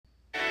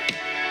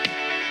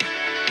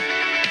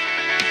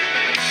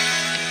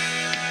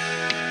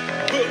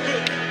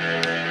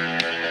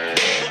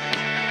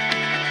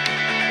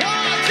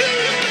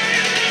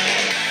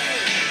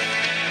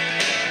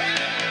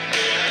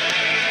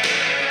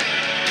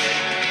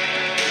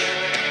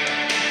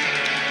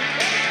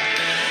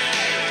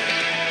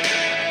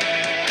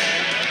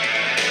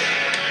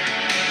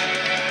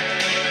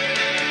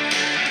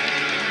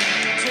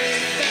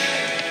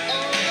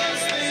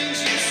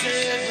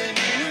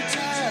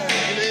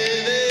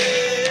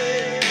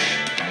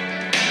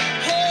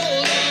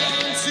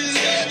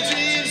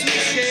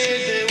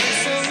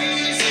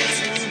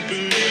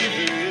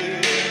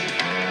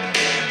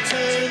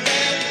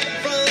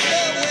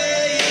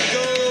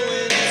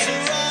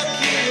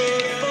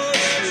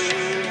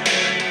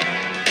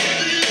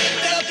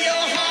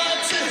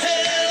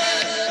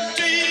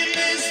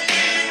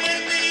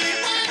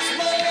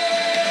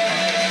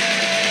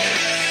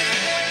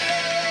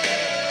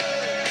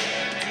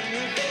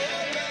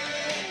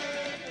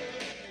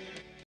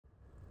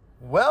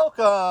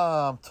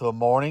Welcome to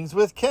Mornings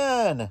with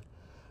Ken.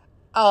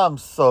 I'm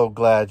so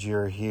glad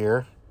you're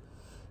here.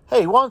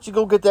 Hey, why don't you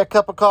go get that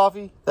cup of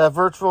coffee, that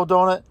virtual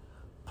donut,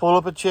 pull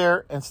up a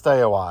chair, and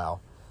stay a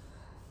while.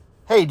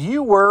 Hey, do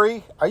you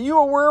worry? Are you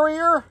a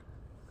worrier?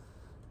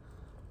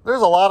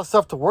 There's a lot of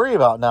stuff to worry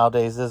about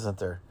nowadays, isn't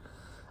there?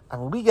 I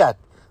mean, we got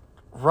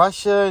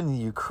Russia and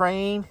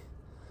Ukraine.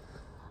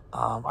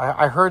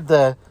 I heard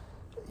that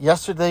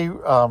yesterday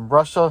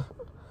Russia,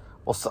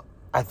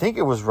 I think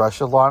it was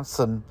Russia, launched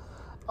some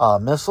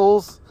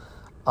missiles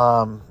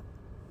in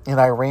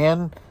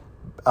Iran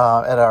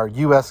at our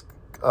U.S.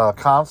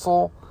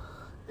 Consul.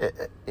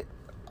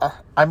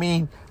 I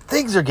mean,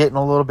 things are getting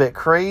a little bit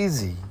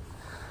crazy.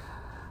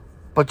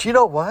 But you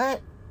know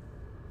what?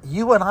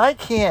 You and I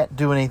can't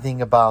do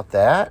anything about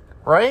that,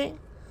 right?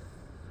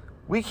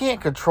 We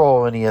can't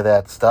control any of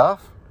that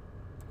stuff.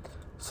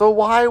 So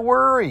why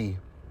worry?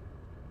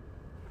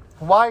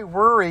 Why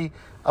worry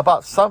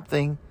about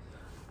something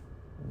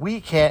we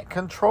can't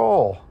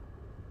control?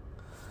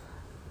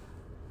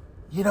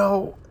 You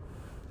know,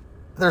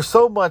 there's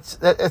so much,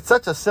 it's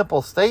such a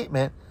simple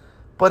statement,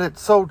 but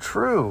it's so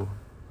true.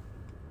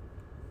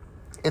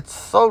 It's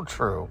so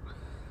true.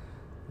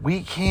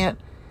 We can't,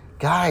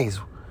 guys,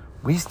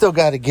 we still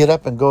got to get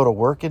up and go to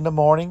work in the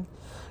morning.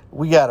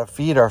 We got to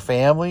feed our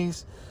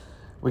families.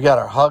 We got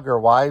to hug our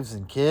wives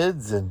and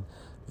kids and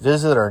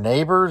visit our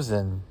neighbors.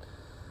 And,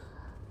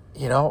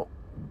 you know,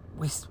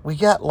 we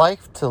got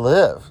life to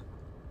live.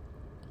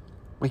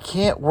 We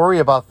can't worry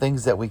about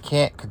things that we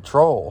can't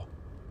control.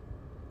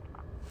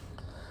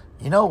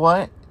 You know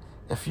what?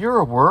 If you're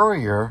a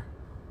worrier,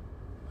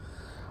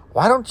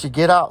 why don't you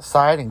get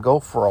outside and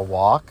go for a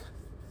walk?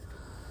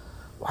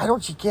 Why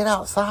don't you get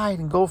outside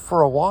and go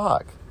for a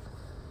walk?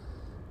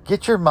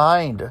 Get your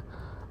mind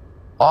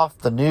off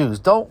the news.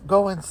 Don't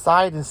go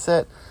inside and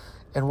sit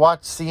and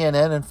watch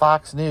CNN and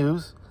Fox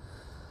News.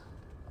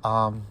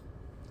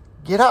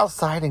 Get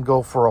outside and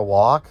go for a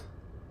walk.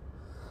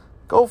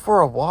 Go for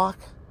a walk.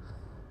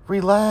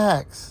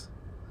 Relax.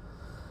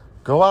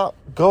 Go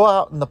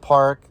out in the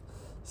park.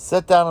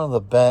 Sit down on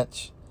the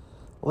bench.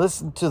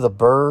 Listen to the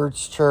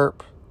birds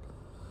chirp.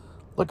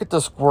 Look at the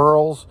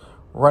squirrels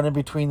running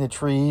between the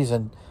trees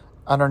and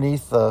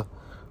underneath the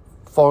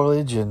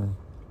foliage, and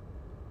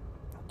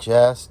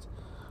just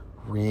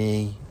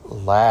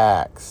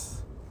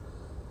relax.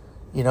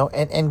 You know,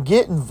 and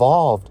get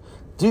involved.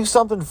 Do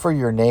something for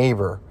your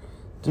neighbor.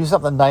 Do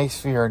something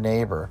nice for your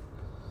neighbor.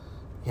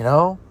 You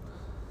know?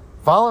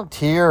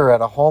 Volunteer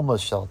at a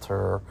homeless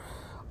shelter,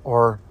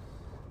 or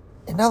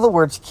in other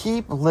words,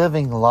 keep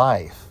living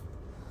life.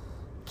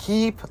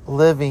 Keep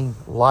living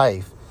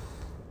life.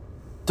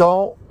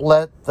 Don't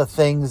let the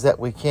things that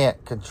we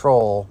can't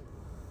control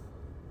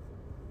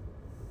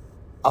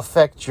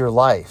affect your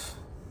life.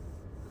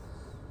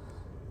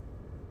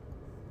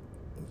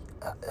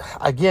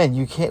 Again,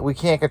 we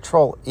can't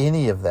control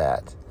any of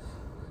that.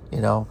 You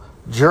know,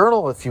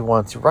 journal if you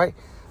want to.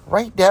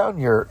 Write down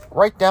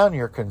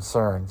your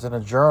concerns in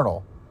a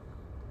journal.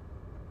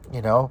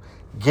 You know,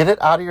 get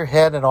it out of your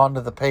head and onto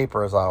the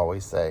paper, as I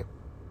always say.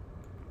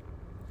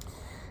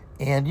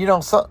 And, you know,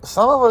 some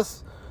of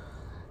us,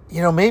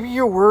 you know, maybe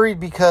you're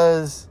worried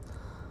because,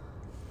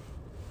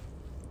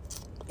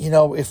 you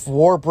know, if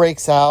war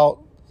breaks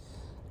out,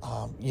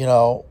 you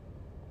know,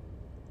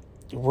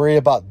 you're worried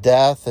about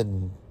death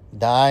and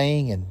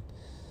dying. And,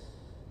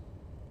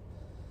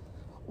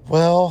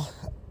 well,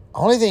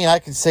 only thing I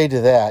can say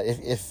to that,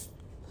 if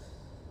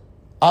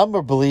I'm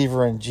a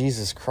believer in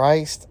Jesus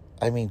Christ,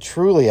 I mean,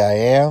 truly I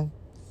am.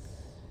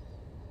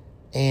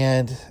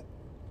 And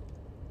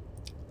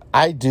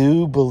I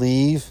do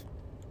believe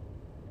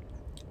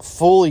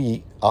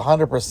fully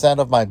 100%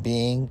 of my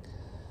being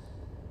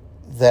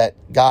that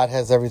God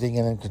has everything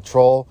in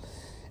control.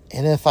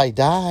 And if I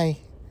die,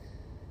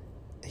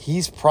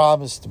 He's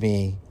promised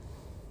me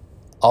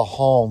a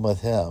home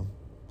with Him.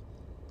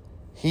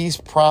 He's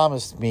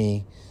promised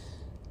me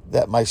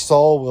that my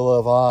soul will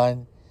live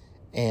on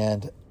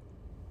and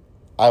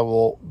I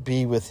will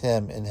be with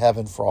Him in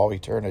heaven for all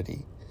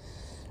eternity.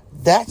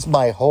 That's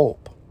my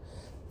hope.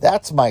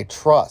 That's my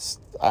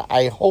trust.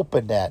 I hope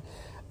in that.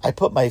 I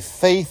put my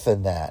faith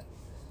in that.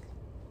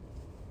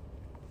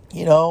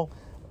 You know,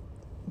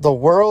 the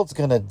world's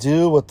going to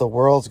do what the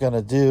world's going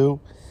to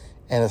do,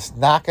 and it's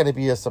not going to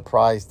be a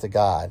surprise to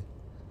God.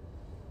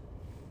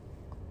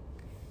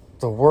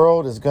 The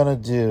world is going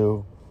to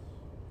do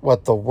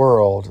what the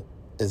world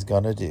is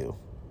going to do.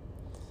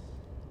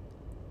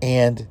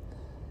 And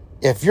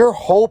if you're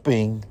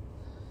hoping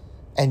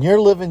and you're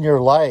living your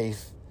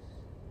life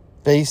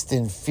based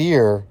in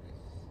fear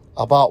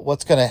about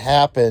what's going to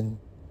happen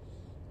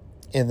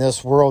in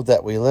this world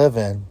that we live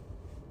in,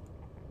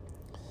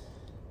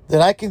 then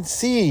I can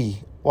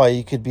see why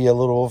you could be a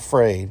little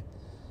afraid,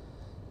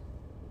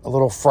 a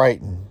little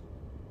frightened,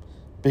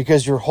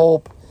 because your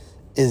hope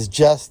is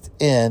just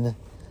in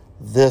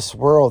this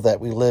world that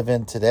we live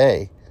in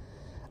today.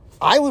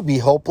 I would be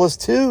hopeless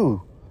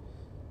too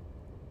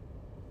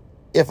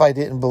if I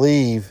didn't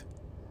believe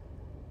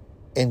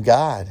in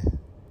God.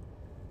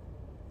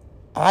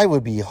 I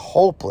would be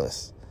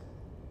hopeless.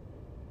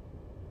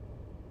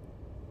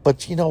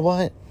 But you know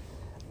what?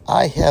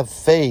 I have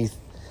faith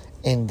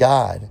in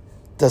God.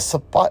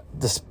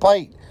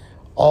 Despite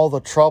all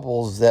the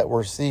troubles that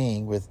we're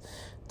seeing with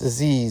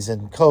disease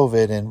and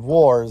COVID and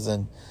wars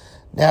and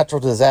natural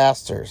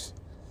disasters,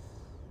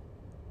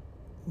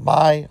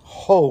 my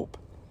hope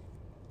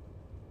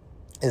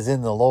is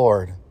in the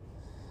Lord.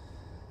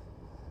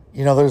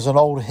 You know, there's an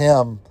old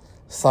hymn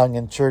sung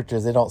in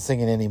churches. They don't sing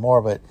it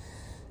anymore, but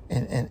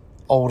an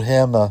old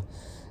hymn,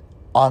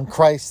 on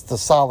Christ the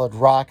solid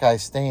rock I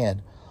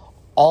stand.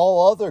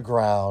 All other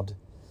ground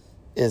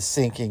is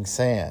sinking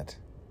sand.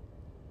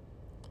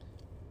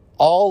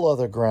 All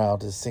other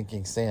ground is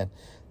sinking sand.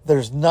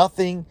 There's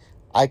nothing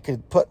I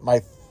could put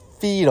my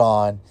feet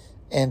on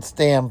and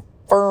stand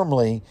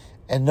firmly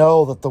and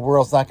know that the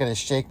world's not going to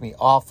shake me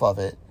off of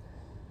it.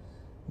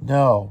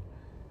 No.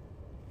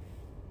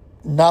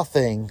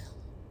 Nothing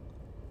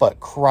but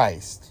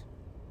Christ.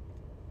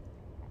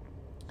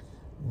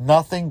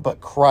 Nothing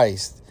but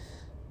Christ.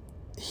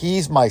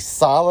 He's my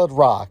solid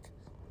rock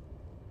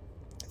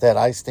that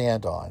I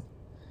stand on.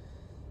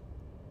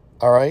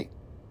 All right?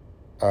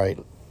 All right.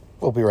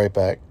 We'll be right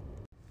back.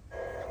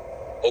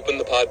 Open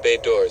the pod bay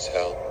doors,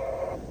 Hal.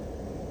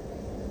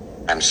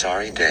 I'm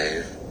sorry,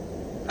 Dave.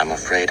 I'm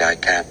afraid I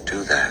can't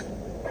do that.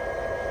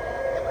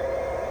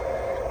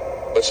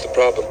 What's the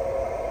problem?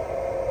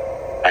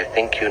 I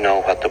think you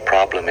know what the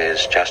problem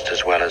is just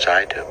as well as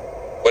I do.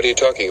 What are you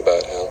talking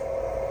about, Hal?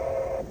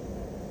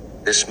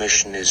 This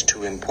mission is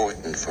too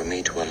important for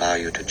me to allow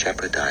you to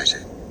jeopardize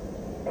it.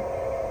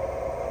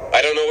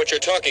 I don't know what you're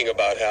talking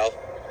about, Hal.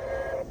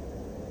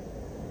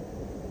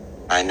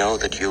 I know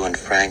that you and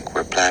Frank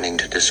were planning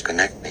to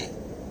disconnect me,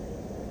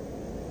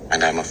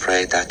 and I'm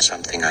afraid that's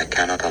something I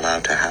cannot allow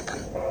to happen.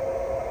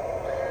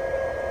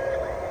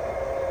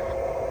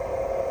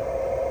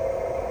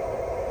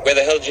 Where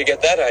the hell did you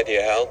get that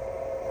idea, Hal?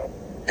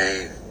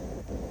 Dave,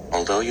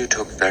 although you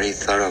took very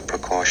thorough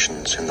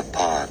precautions in the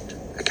pod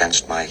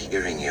against my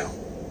hearing you,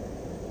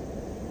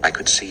 I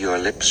could see your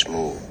lips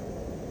move.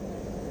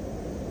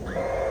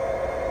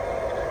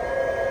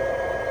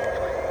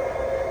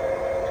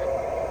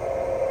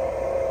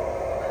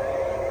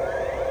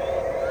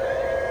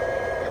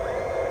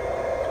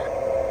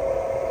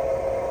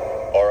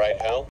 All right,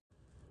 Hal.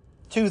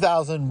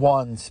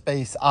 2001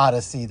 Space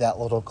Odyssey, that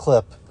little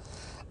clip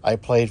I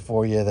played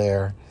for you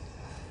there.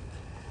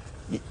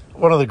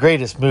 One of the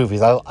greatest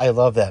movies. I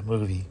love that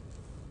movie.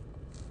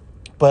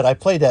 But I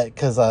played that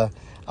because I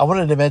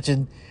wanted to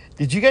mention,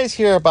 did you guys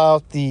hear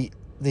about the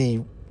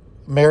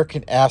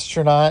American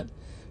astronaut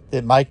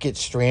that might get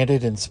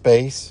stranded in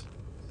space?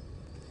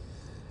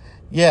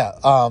 Yeah.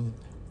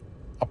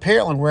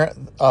 Apparently, we're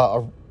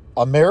an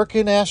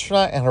American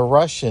astronaut and a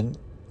Russian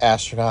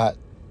astronaut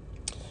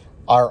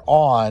are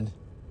on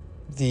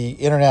the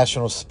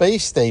International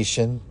Space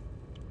Station,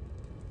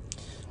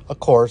 of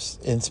course,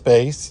 in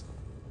space.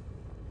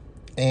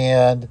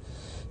 And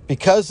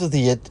because of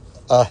the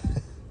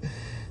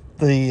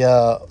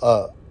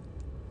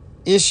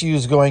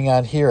issues going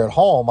on here at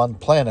home on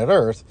planet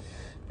Earth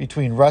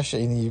between Russia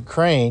and the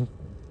Ukraine,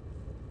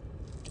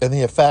 and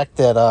the fact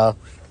that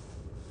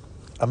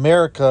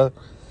America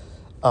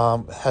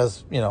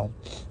has,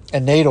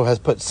 and NATO has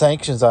put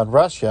sanctions on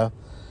Russia,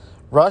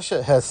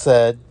 Russia has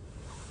said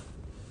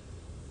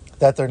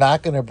that they're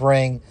not going to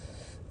bring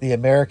the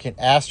American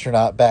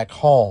astronaut back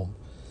home.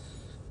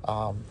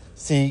 Our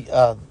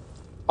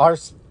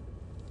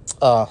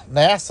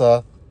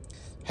NASA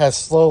has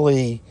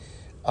slowly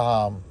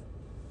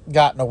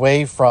gotten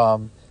away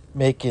from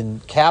making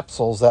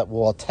capsules that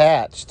will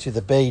attach to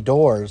the bay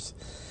doors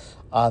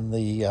on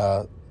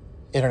the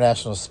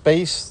International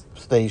Space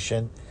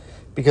Station,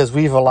 because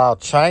we've allowed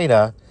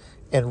China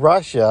and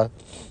Russia.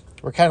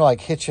 We're kind of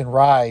like hitching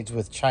rides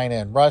with China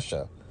and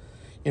Russia.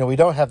 We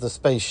don't have the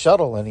space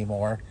shuttle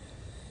anymore.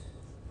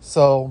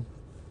 So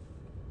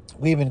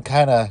we've been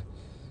kind of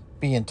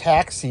being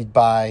taxied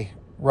by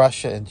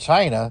Russia and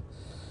China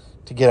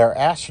to get our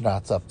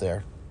astronauts up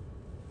there.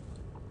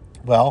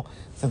 Well,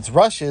 since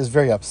Russia is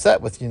very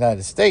upset with the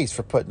United States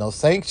for putting those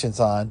sanctions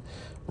on,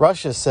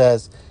 Russia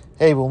says,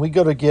 hey, when we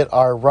go to get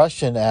our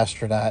Russian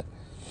astronaut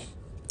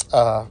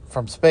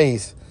from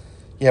space,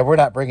 we're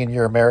not bringing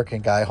your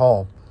American guy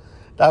home.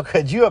 Now,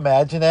 could you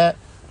imagine that?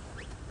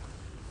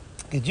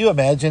 Could you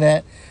imagine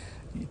that?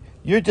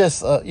 You're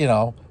just,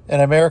 an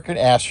American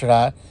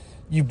astronaut.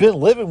 You've been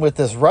living with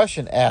this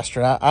Russian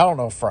astronaut. I don't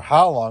know for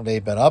how long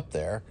they've been up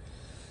there.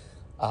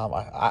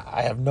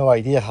 I have no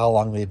idea how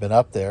long they've been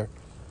up there.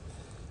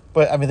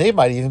 But, they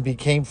might even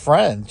became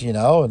friends,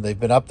 and they've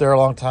been up there a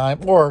long time.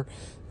 Or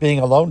being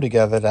alone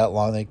together that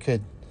long, they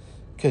could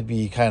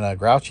be kind of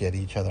grouchy at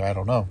each other. I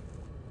don't know.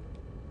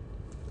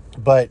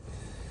 But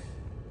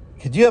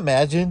could you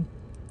imagine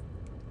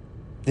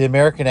the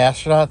American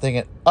astronaut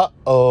thinking,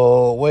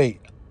 uh-oh,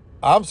 wait,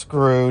 I'm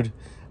screwed.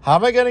 How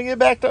am I going to get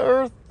back to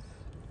Earth?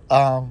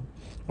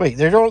 Wait,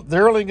 they're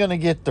only going to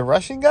get the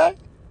Russian guy?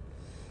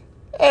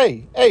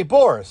 Hey,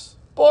 Boris.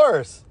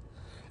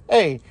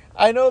 Hey,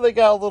 I know they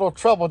got a little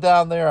trouble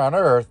down there on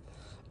Earth,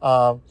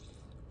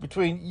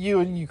 between you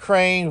and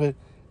Ukraine. But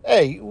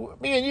hey,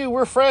 me and you,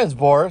 we're friends,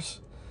 Boris.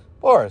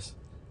 Boris,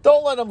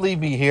 don't let them leave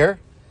me here.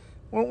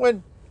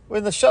 When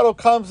the shuttle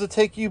comes to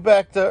take you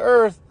back to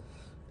Earth,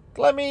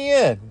 let me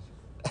in.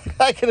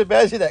 I can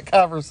imagine that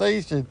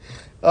conversation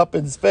up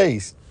in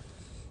space.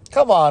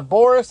 Come on,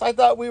 Boris. I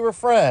thought we were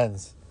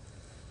friends.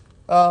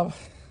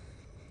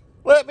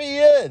 Let me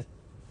in.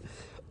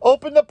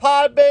 Open the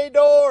pod bay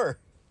door.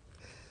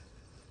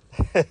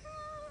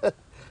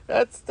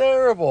 That's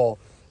terrible.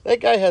 That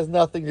guy has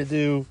nothing to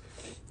do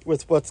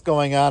with what's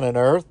going on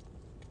Earth.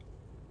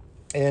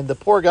 And the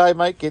poor guy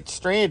might get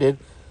stranded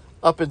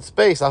up in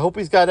space. I hope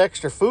he's got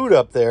extra food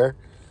up there.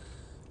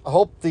 I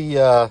hope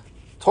the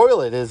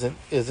toilet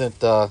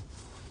isn't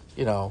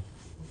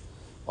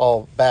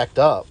all backed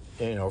up,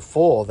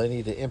 full. They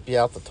need to empty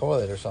out the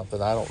toilet or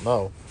something. I don't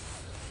know.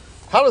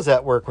 How does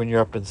that work when you're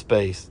up in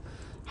space?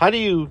 How do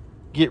you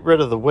get rid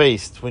of the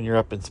waste when you're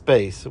up in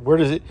space? Where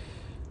does it,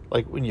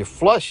 like when you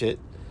flush it,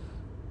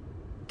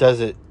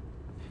 do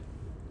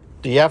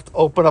you have to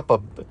open up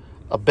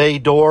a bay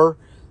door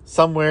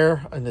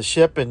somewhere in the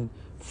ship and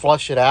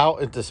flush it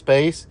out into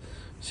space?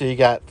 So you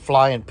got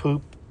flying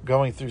poop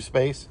going through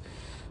space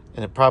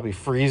and it probably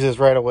freezes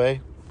right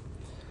away.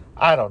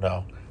 I don't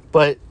know.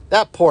 But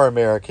that poor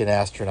American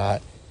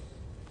astronaut,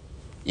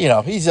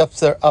 he's up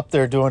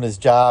there doing his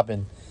job,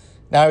 and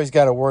now he's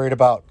got to worry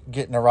about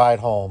getting a ride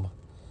home.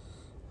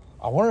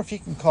 I wonder if he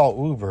can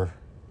call Uber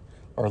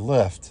or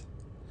Lyft.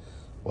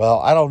 Well,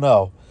 I don't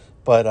know.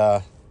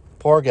 But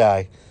poor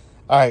guy.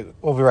 All right,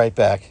 we'll be right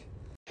back.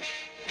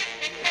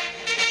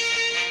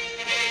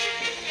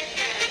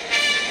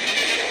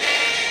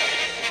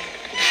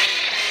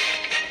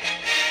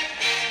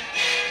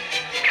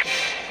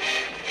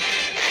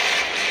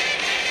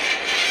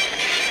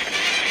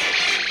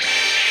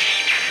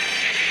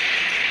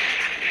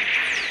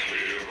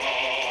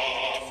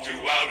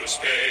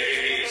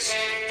 Space,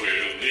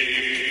 we're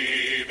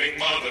leaving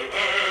Mother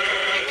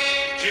Earth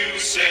to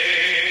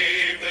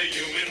save the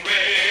human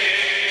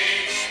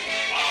race,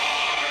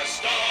 our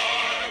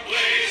star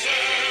blazers.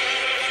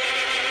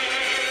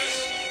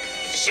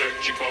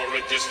 Searching for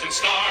a distant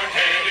star,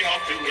 heading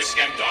off to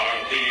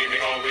Iskandar,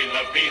 leaving all we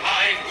love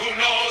behind. Who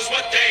knows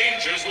what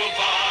dangers we'll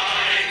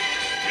find?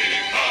 We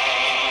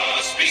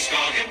must be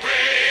strong and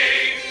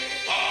brave.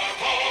 Our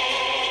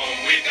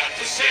home we've got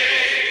to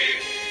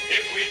save.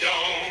 If we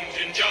don't,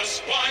 in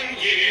just 1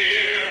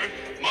 year,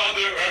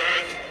 Mother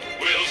Earth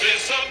will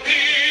disappear.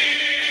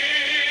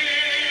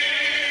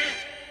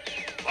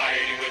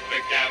 Fighting with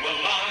the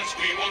Gamelons,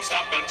 we won't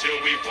stop until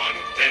we've won.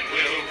 Then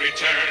we'll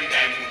return,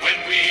 and when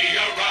we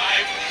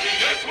arrive, the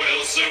Earth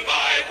will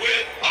survive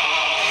with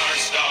our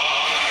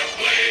star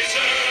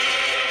blazers.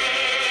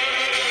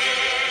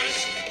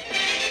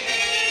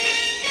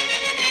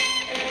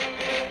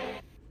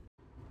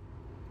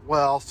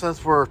 Well,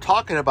 since we're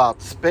talking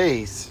about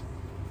space,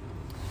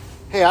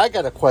 hey, I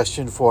got a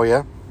question for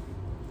you.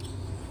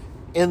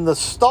 In the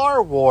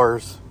Star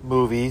Wars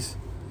movies,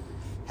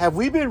 have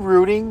we been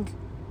rooting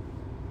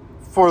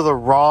for the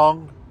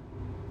wrong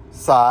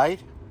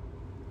side?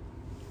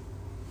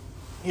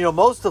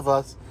 Most of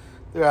us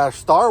that are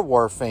Star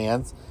Wars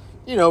fans,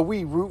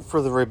 we root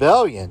for the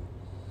rebellion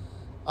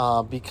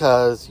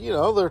because,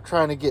 they're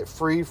trying to get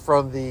free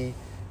from the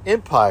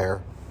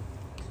Empire.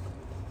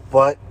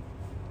 But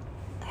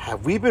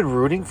have we been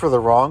rooting for the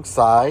wrong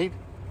side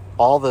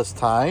all this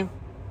time?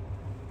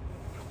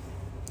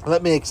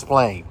 Let me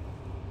explain.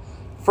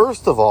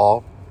 First of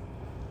all,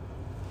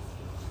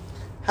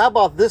 how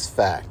about this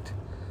fact?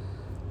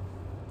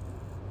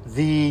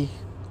 The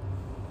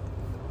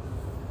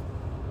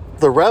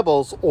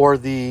rebels,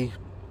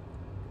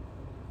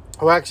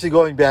 actually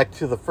going back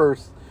to the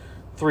first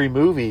 3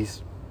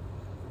 movies,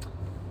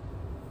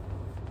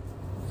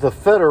 the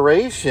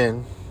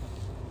Federation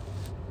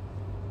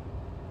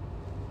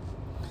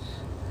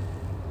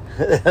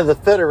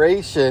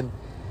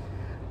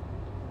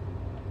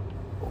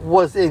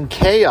was in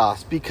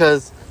chaos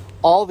because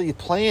all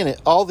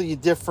the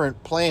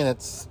different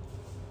planets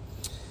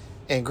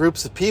and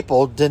groups of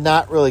people did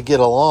not really get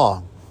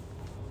along.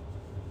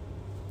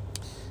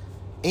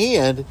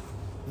 And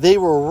they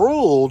were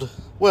ruled,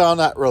 well,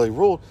 not really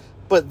ruled,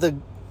 but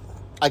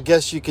I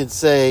guess you could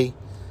say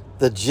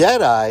the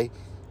Jedi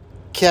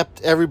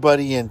kept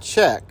everybody in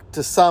check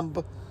to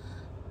some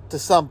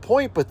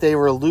point, but they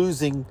were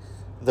losing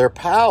their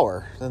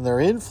power and their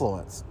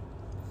influence.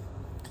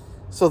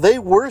 So they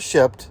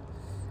worshipped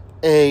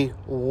a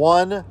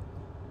one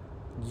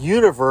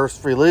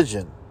universe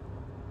religion.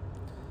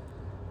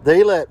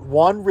 They let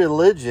one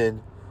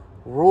religion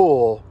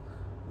rule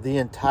the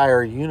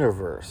entire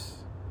universe.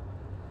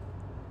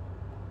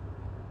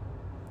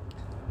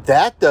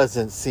 That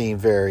doesn't seem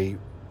very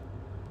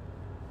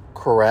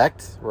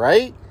correct,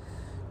 right?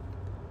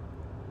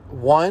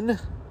 One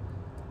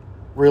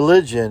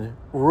religion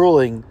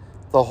ruling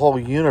the whole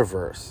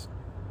universe.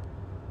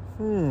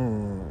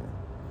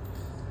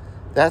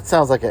 That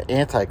sounds like an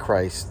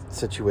Antichrist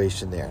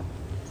situation there.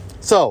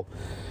 So,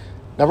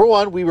 number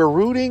one, we were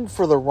rooting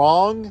for the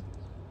wrong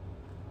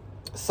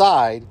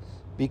side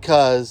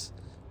because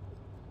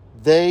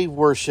they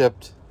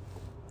worshipped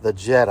the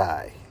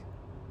Jedi.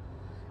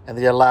 And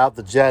they allowed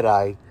the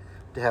Jedi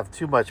to have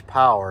too much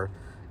power,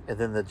 and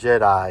then the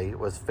Jedi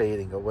was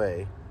fading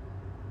away.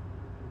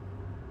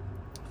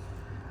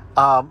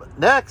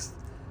 Next,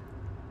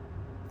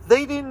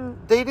 they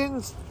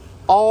didn't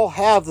all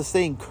have the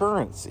same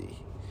currency.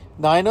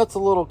 Now I know it's a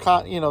little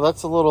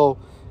that's a little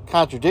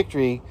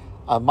contradictory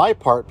on my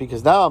part,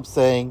 because now I'm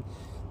saying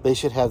they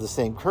should have the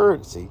same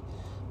currency.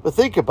 But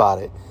think about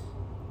it.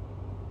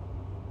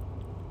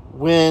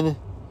 When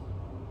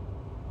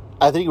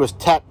I think it was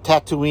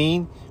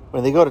Tatooine,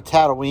 when they go to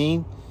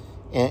Tatooine,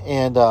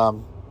 and where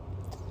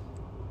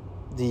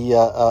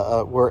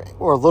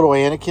little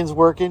Anakin's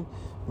working.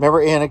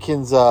 Remember,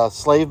 Anakin's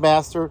slave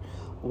master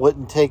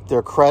wouldn't take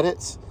their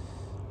credits.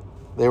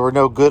 They were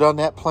no good on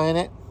that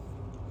planet.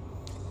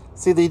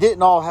 See, they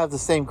didn't all have the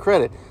same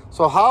credit.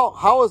 So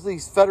how is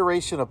these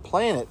Federation of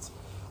Planets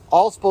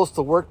all supposed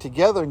to work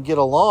together and get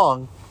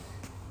along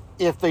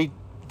if they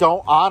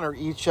don't honor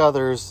each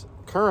other's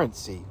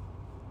currency?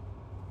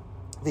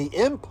 The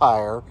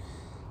Empire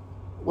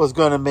was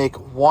going to make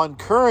one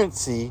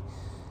currency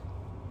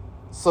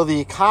so the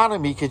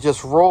economy could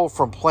just roll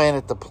from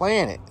planet to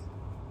planet.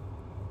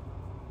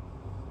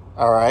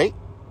 All right.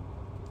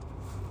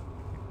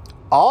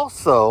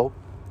 Also,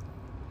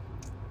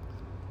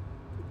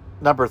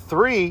 number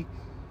 3,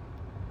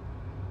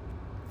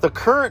 the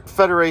current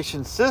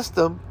Federation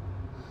system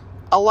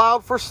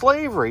allowed for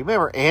slavery.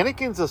 Remember,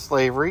 Anakin's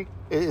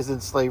is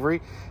in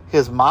slavery.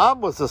 His mom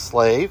was a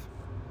slave.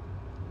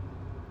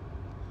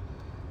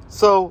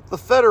 So the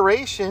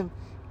Federation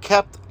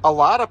kept a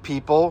lot of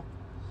people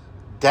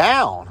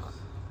down.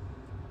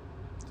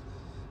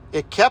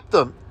 It kept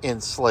them in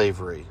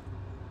slavery.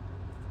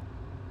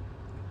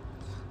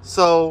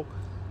 So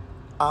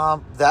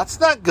that's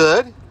not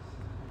good.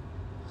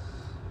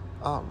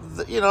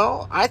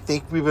 I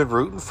think we've been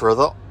rooting for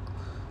the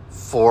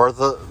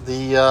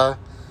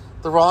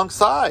wrong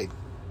side.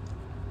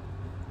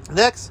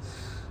 Next,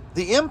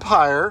 the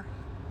Empire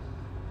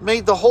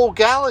made the whole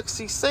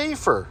galaxy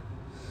safer.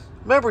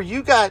 Remember,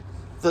 you got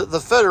the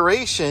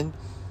Federation.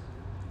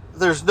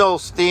 There's no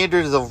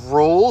standards of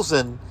rules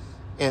and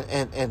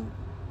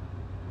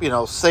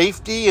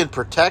safety and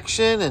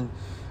protection, and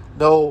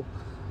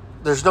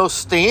there's no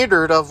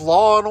standard of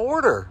law and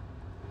order.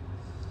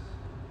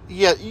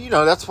 Yeah,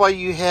 that's why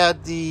you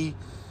had they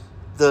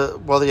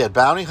had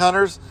bounty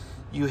hunters.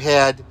 You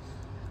had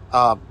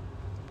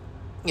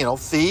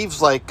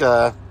thieves like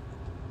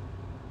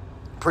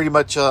pretty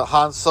much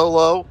Han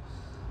Solo.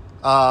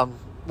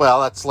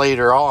 That's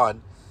later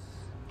on.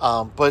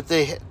 But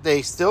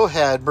they still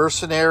had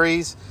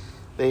mercenaries.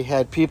 They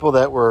had people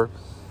that were,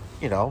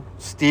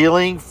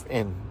 stealing.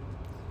 And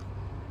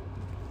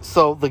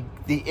so the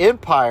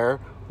Empire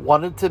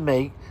wanted to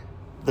make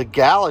the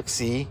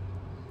galaxy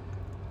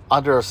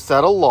under a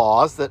set of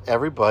laws that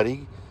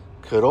everybody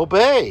could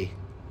obey.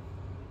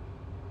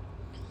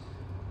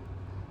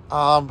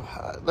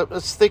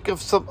 Let's think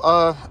of some,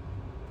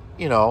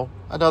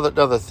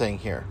 another thing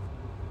here.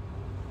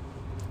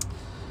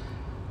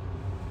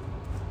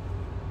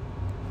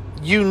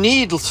 You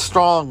need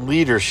strong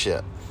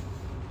leadership.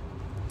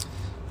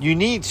 You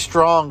need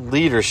strong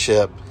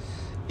leadership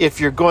if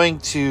you're going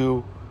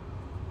to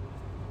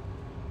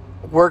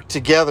work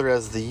together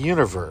as the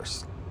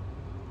universe.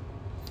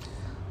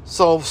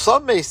 So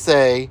some may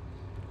say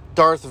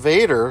Darth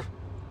Vader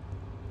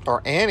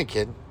or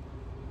Anakin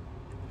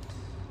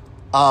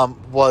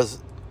was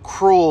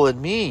cruel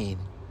and mean,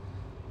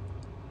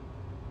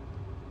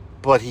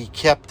 but he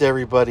kept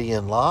everybody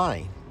in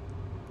line.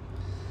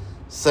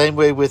 Same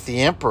way with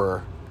the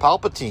Emperor,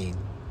 Palpatine.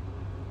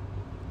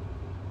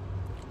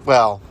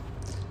 Well,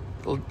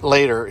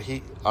 later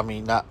he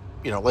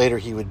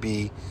would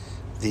be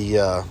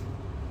the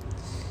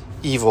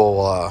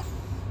evil.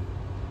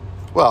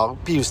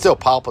 He was still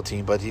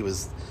Palpatine, but he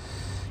was,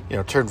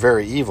 turned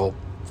very evil.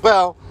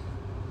 Well,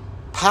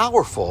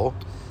 powerful,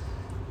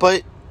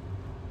 but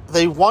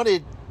they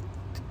wanted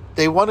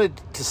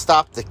to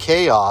stop the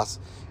chaos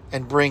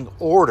and bring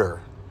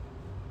order.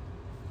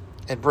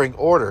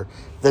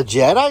 The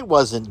Jedi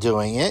wasn't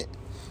doing it.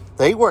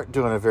 They weren't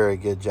doing a very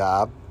good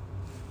job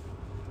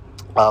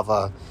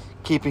of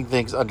keeping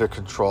things under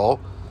control.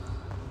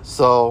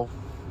 So,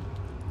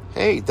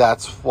 hey,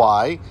 that's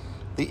why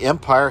the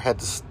Empire had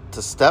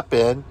to step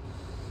in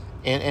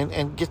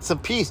and get some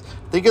peace.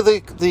 Think of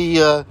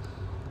the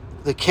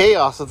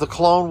chaos of the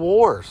Clone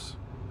Wars.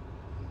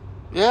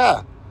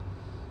 Yeah.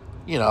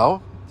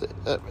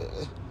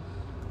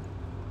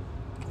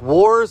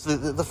 Wars,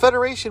 the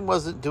Federation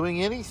wasn't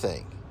doing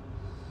anything.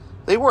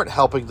 They weren't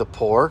helping the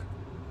poor.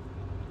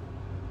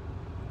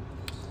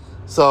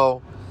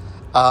 So,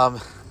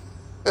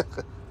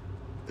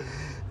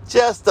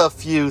 just a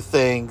few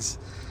things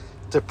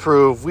to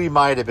prove we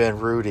might have been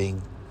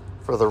rooting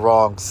for the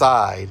wrong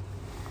side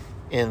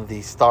in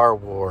the Star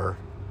Wars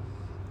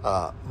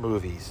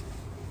movies.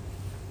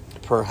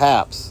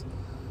 Perhaps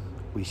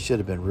we should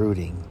have been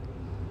rooting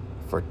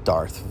for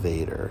Darth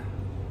Vader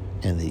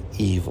and the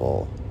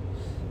evil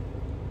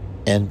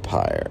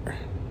Empire.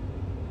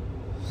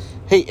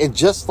 Hey, and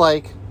just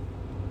like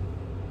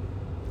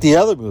the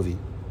other movie,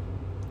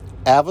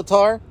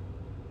 Avatar,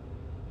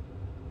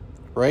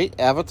 right?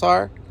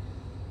 Avatar.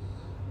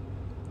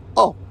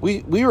 Oh,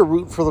 we were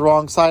rooting for the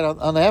wrong side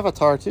on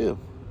Avatar too.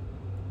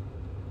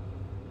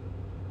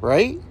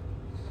 Right?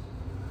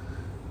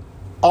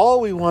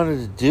 All we wanted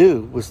to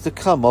do was to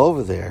come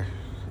over there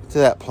to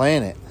that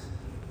planet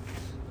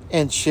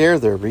and share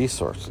their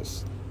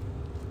resources.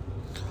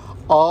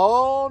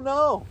 Oh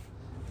no,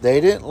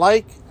 they didn't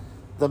like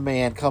the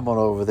man coming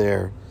over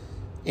there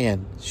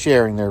and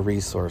sharing their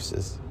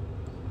resources.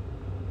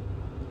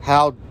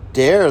 How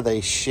dare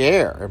they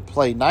share and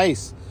play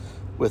nice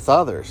with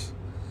others?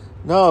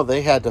 No,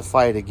 they had to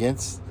fight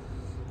against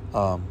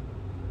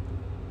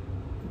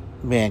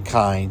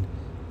mankind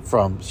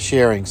from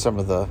sharing some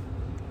of the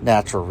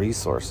natural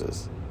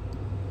resources.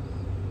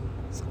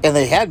 And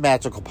they had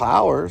magical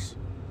powers,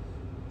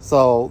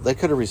 so they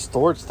could have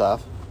restored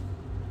stuff.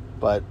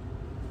 But,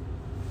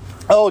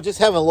 just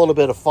having a little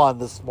bit of fun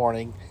this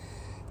morning.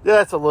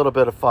 That's a little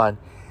bit of fun.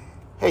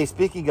 Hey,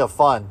 speaking of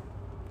fun,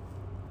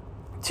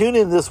 tune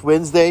in this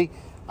Wednesday.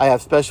 I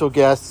have special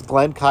guests,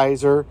 Glenn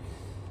Kaiser.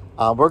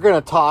 We're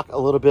going to talk a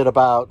little bit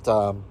about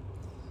the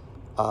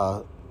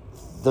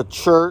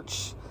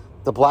church,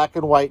 the black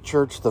and white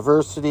church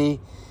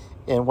diversity,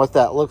 and what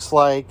that looks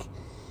like.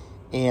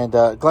 And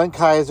Glenn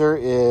Kaiser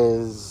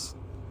is,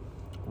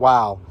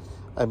 a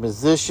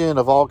musician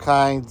of all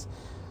kinds,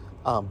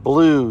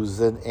 blues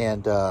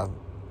and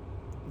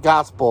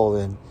gospel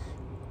and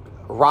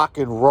rock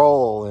and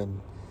roll,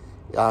 and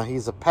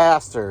he's a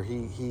pastor.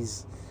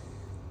 He's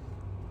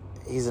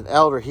an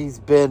elder. He's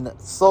been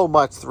so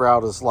much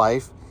throughout his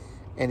life,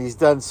 and he's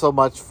done so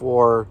much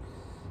for.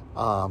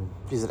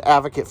 He's an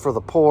advocate for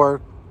the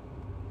poor.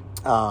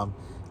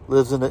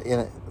 Lives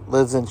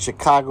in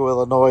Chicago,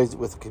 Illinois,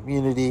 with a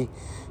community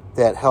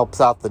that helps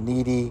out the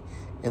needy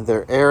in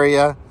their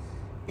area,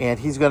 and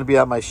he's going to be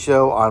on my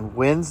show on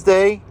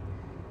Wednesday.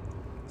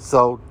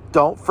 So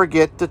don't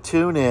forget to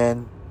tune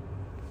in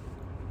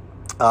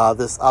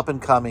this up and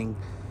coming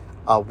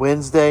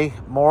Wednesday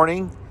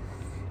morning,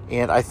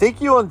 and I think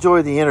you'll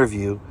enjoy the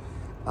interview.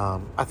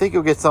 I think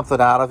you'll get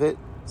something out of it.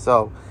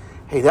 So,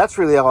 hey, that's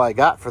really all I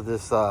got for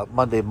this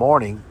Monday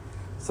morning.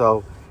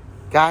 So,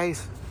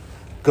 guys,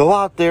 go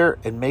out there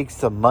and make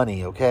some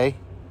money, okay?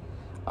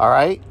 All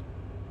right?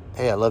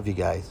 Hey, I love you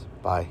guys.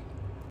 Bye.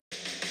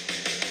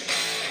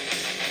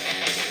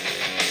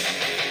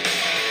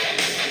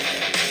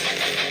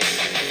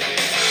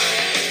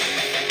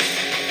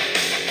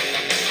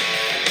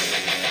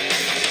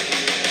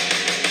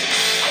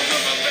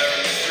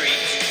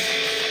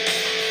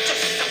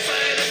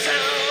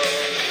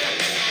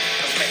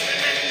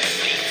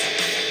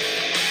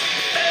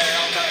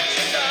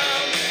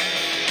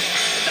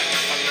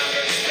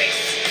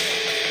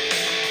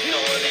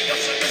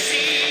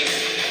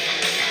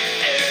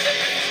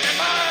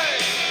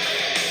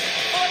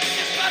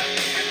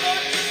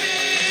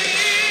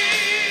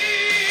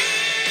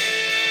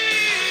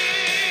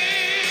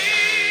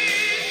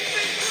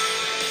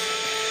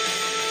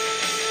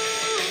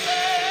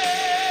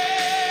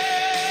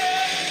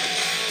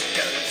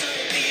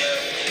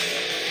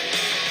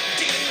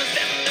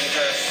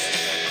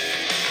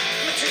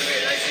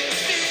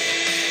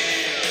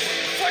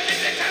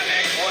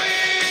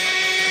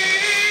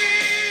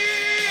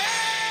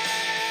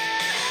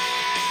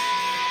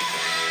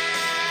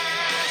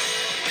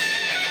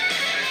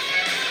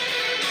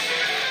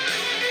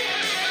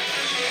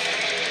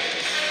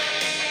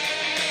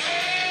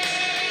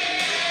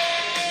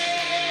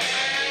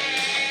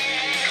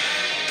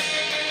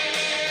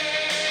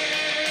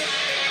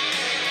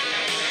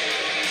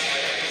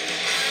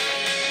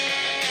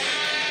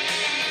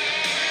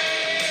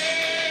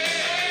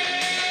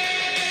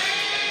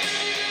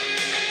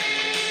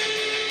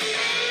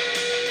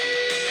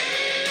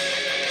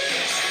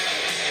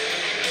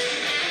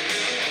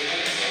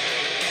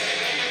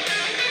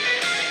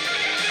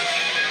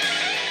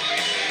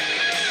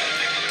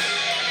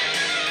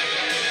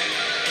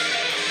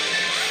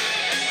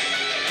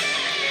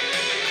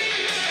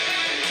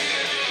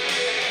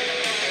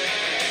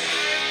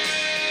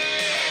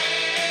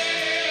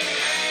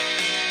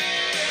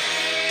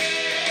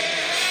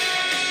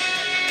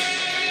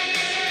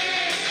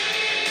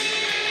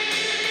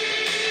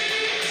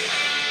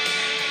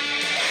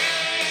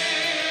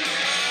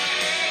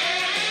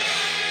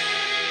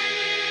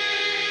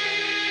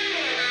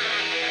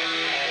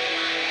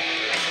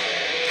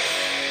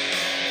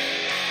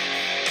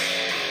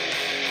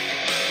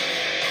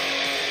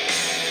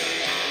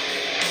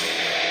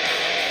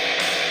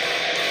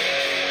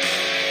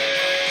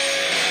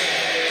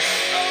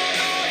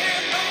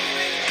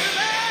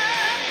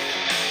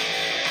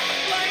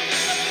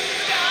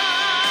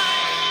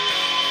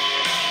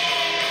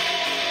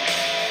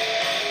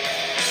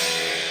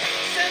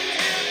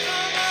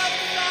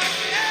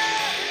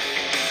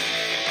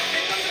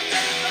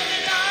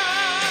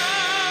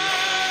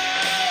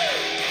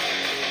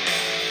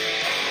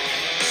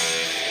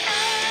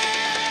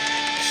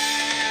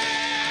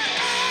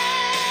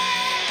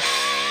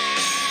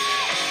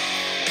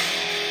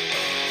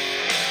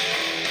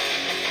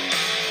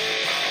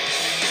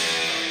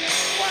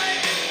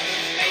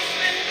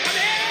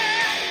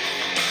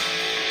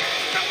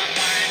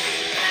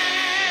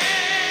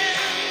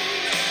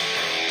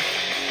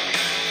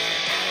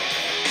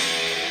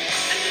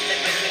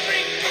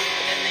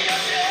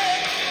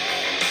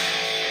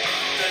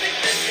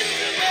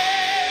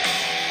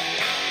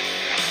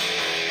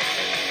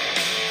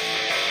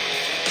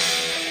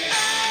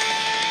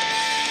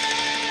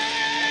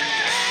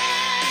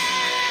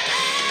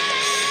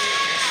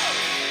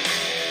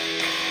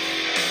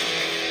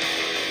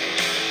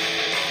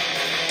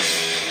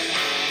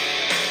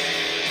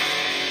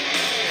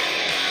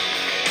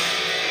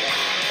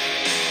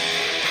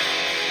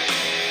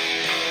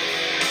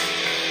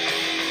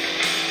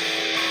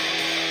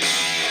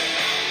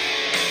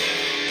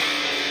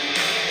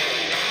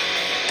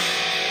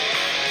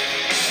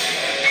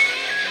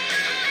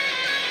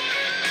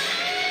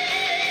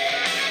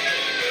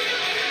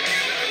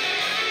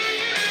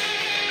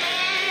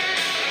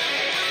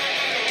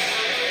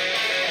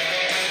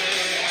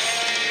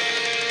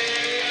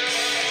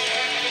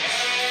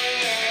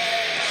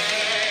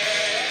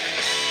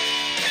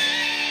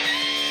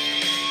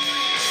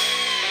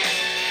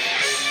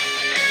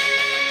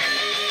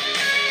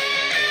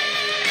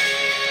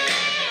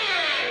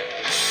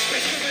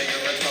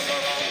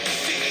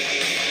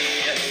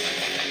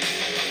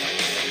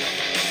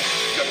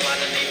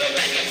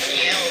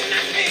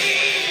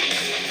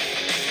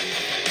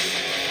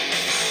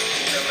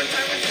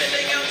 time when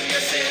spilling out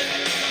your sin.